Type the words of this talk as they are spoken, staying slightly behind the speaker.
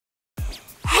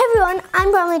everyone, I'm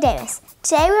Bromley Davis.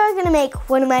 Today we are going to make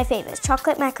one of my favorites,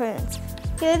 chocolate macaroons.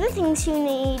 Here are the things you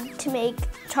need to make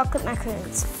chocolate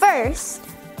macaroons. First,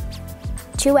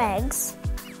 2 eggs.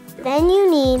 Then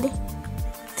you need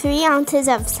 3 ounces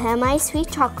of semi-sweet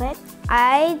chocolate.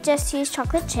 I just used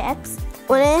chocolate chips.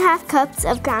 1.5 cups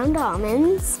of ground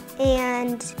almonds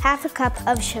and 1/2 cup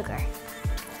of sugar.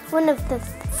 One of the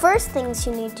first things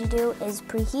you need to do is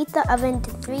preheat the oven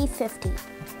to 350.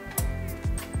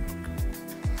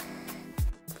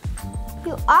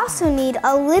 You also need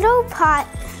a little pot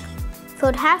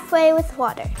filled halfway with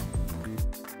water.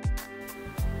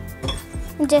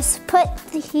 And just put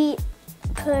the heat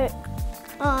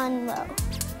on low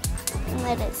and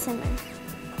let it simmer.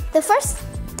 The first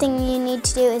thing you need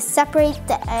to do is separate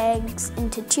the eggs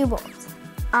into 2 bowls.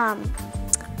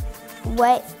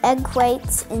 Egg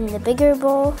whites in the bigger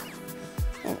bowl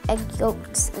and egg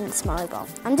yolks in the smaller bowl.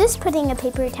 I'm just putting a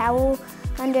paper towel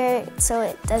under so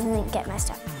it doesn't get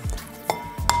messed up.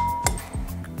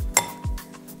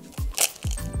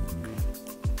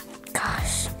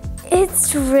 Gosh,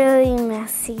 it's really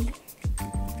messy.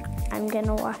 I'm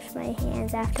gonna wash my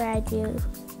hands after I do.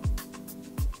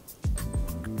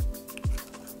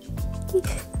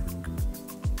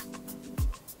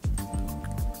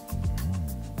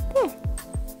 There.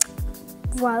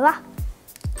 Voila.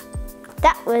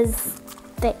 That was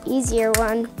the easier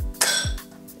one.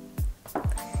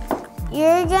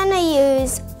 You're gonna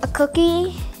use a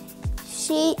cookie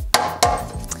sheet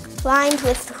lined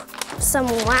with some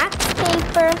wax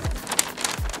paper.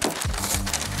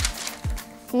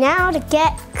 Now to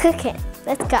get cooking.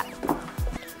 Let's go.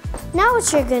 Now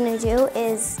what you're gonna do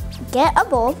is get a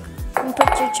bowl and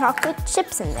put your chocolate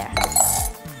chips in there.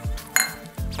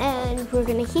 And we're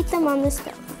gonna heat them on the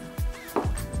stove.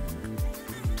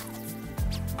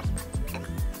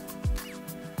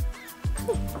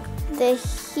 The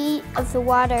heat of the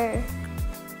water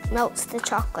melts the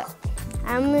chocolate.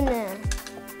 I'm gonna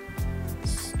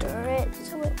stir it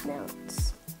so it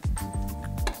melts.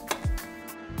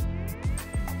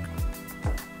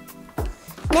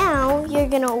 Now you're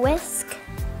gonna whisk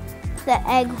the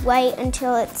egg white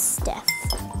until it's stiff.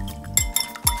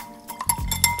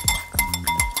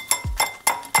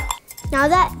 Now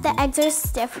that the eggs are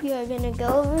stiff, you're gonna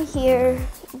go over here.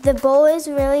 The bowl is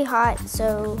really hot,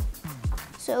 so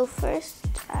first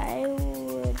I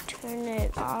would turn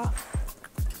it off.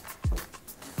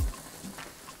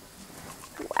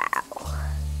 Wow.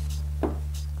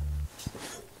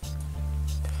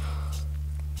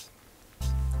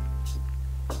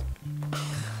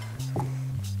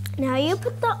 Now you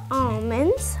put the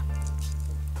almonds.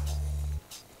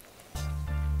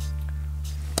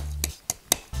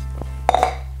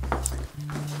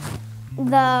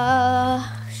 The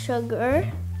sugar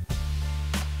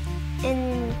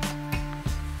and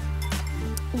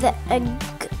the egg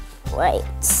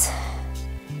whites,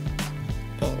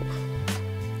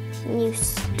 and you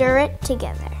stir it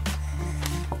together.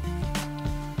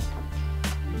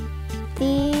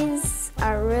 These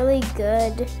are really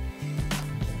good.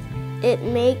 It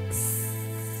makes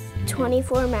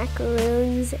 24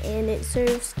 macaroons and it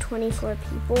serves 24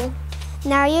 people.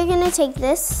 Now you're gonna take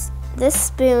this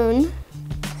spoon.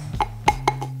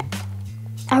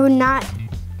 I would not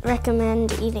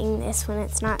recommend eating this when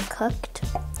it's not cooked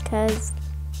because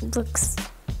it looks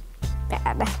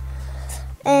bad.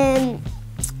 And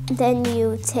then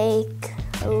you take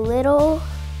a little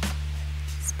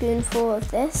spoonful of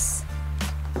this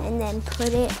and then put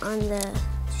it on the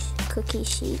cookie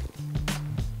sheet.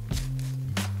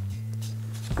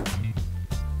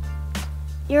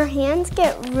 Your hands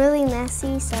get really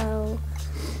messy, so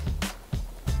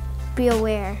be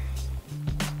aware.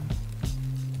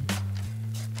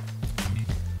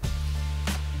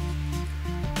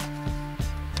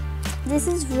 This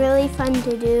is really fun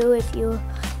to do if you're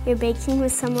baking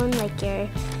with someone like your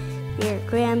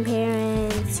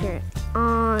grandparents, your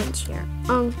aunt, your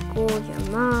uncle, your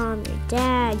mom, your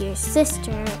dad, your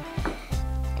sister.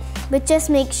 But just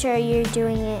make sure you're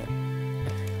doing it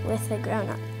with a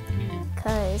grown-up,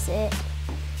 because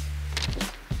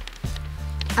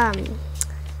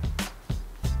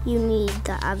you need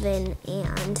the oven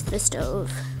and the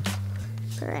stove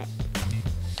for it.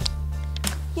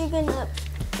 You're gonna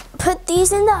put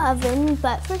these in the oven,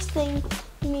 but first thing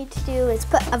you need to do is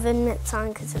put oven mitts on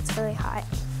because it's really hot.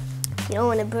 You don't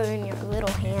want to burn your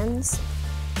little hands.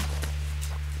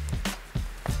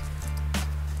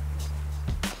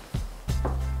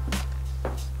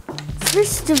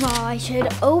 First of all, I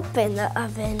should open the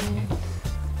oven.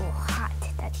 Oh, hot.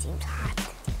 That seems hot.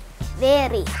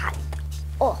 Very hot.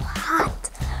 Oh,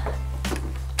 hot.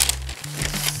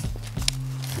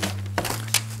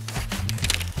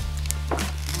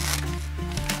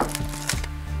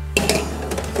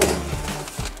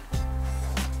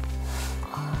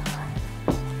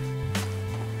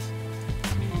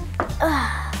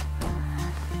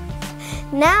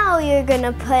 Now you're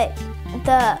gonna put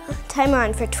the timer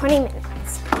on for 20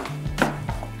 minutes.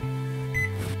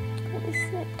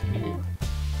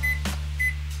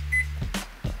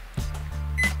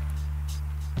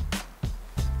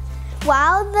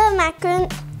 While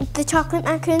the chocolate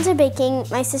macaroons are baking,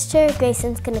 my sister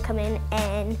Grayson's gonna come in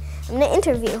and I'm gonna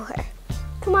interview her.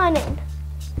 Come on in.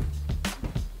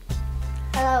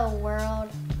 Hello, world.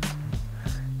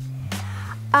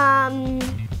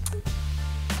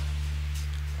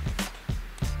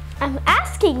 I'm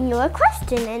asking you a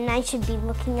question and I should be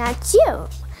looking at you.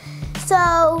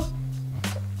 So,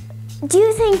 do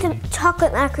you think the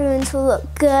chocolate macaroons will look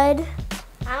good?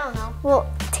 I don't know. Will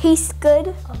taste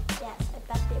good? Oh, yes, I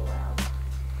bet they will.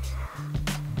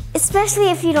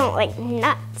 Especially if you don't like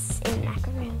nuts in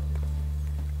macaroons.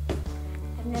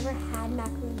 I've never had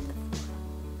macaroons before.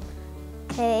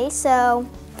 Okay, so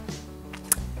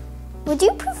would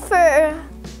you prefer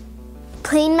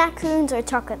plain macaroons or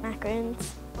chocolate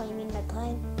macaroons? What do you mean by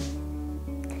plain?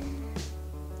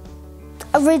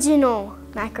 Original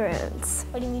macaroons.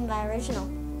 What do you mean by original?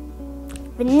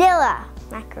 Vanilla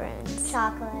macaroons.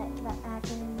 Chocolate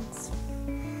macaroons.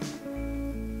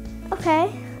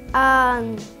 Okay.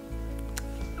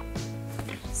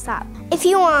 Stop. If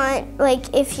you want,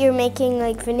 like, if you're making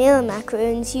like vanilla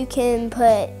macaroons, you can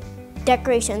put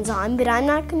decorations on, but I'm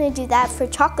not gonna do that for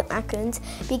chocolate macaroons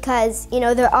because, you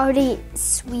know, they're already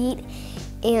sweet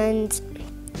and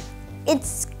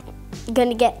it's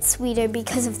gonna get sweeter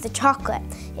because of the chocolate.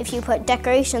 If you put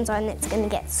decorations on, it's gonna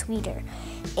get sweeter.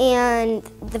 And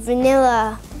the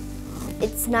vanilla,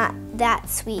 it's not that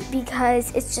sweet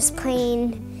because it's just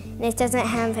plain and it doesn't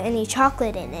have any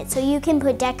chocolate in it. So you can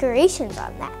put decorations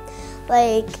on that,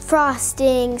 like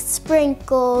frosting,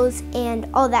 sprinkles, and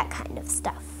all that kind of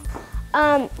stuff.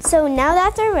 So now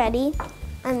that they're ready,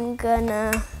 I'm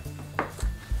gonna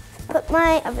put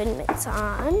my oven mitts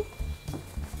on.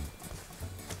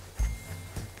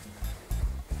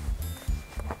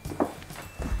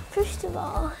 First of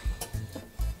all,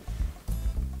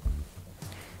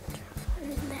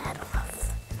 turn that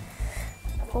off.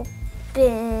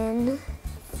 Open.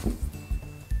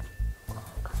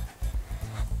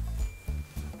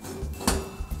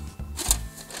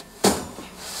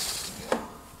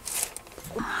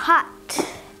 Hot.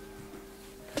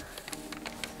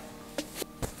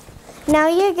 Now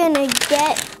you're gonna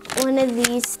get one of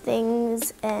these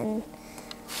things and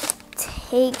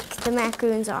take the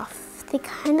macaroons off. They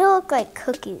kind of look like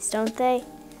cookies, don't they?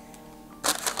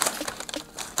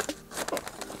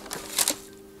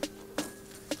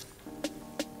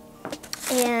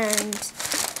 And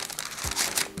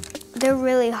they're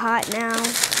really hot now.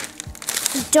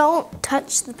 Don't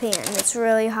touch the pan, it's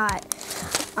really hot.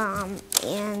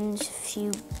 And if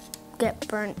you get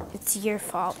burnt, it's your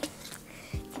fault.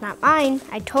 It's not mine,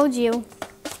 I told you.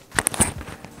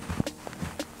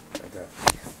 Okay.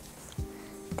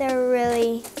 They're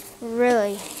really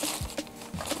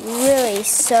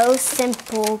so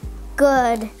simple,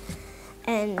 good,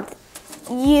 and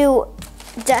you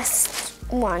just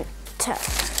want to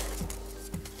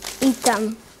eat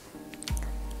them.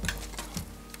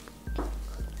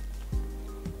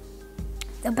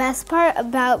 The best part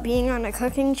about being on a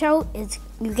cooking show is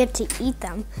you get to eat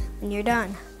them when you're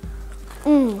done.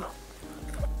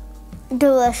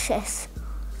 Delicious.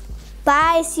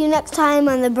 Bye, see you next time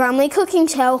on the Bromley Cooking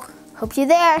Show. Hope you're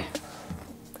there.